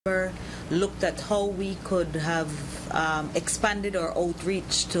looked at how we could have expanded our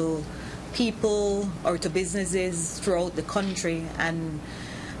outreach to people or to businesses throughout the country, and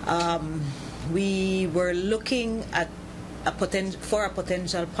we were looking at for a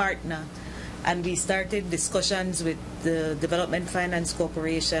potential partner, and we started discussions with the Development Finance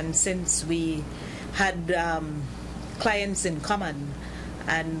Corporation since we had clients in common,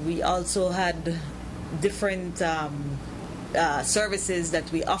 and we also had different services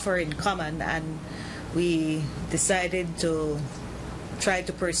that we offer in common, and we decided to try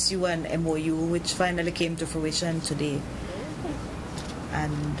to pursue an MOU, which finally came to fruition today.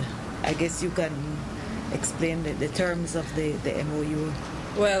 And I guess you can explain the terms of the MOU.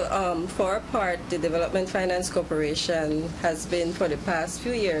 Well, for our part, the Development Finance Corporation has been, for the past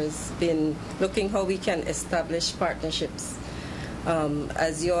few years, been looking how we can establish partnerships.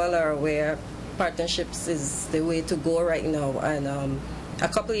 As you all are aware, partnerships is the way to go right now. And a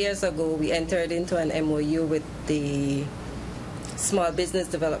couple of years ago, we entered into an MOU with the Small Business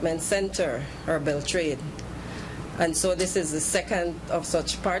Development Center, or Beltrade. And so this is the second of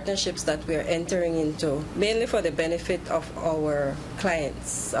such partnerships that we are entering into, mainly for the benefit of our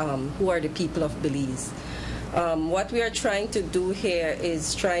clients, who are the people of Belize. What we are trying to do here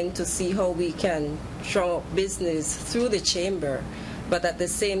is trying to see how we can draw business through the chamber, but at the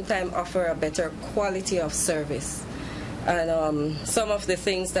same time offer a better quality of service. And some of the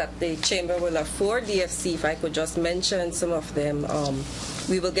things that the chamber will afford DFC, if I could just mention some of them,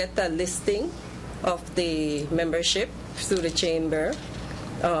 we will get a listing of the membership through the chamber.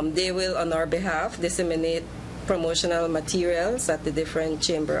 They will, on our behalf, disseminate promotional materials at the different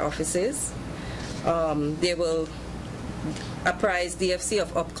chamber offices. They will apprise DFC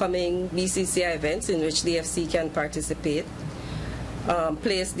of upcoming BCCI events in which DFC can participate.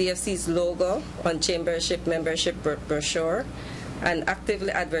 Place DFC's logo on chambership membership brochure, and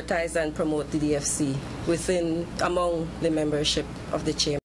actively advertise and promote the DFC among the membership of the chamber.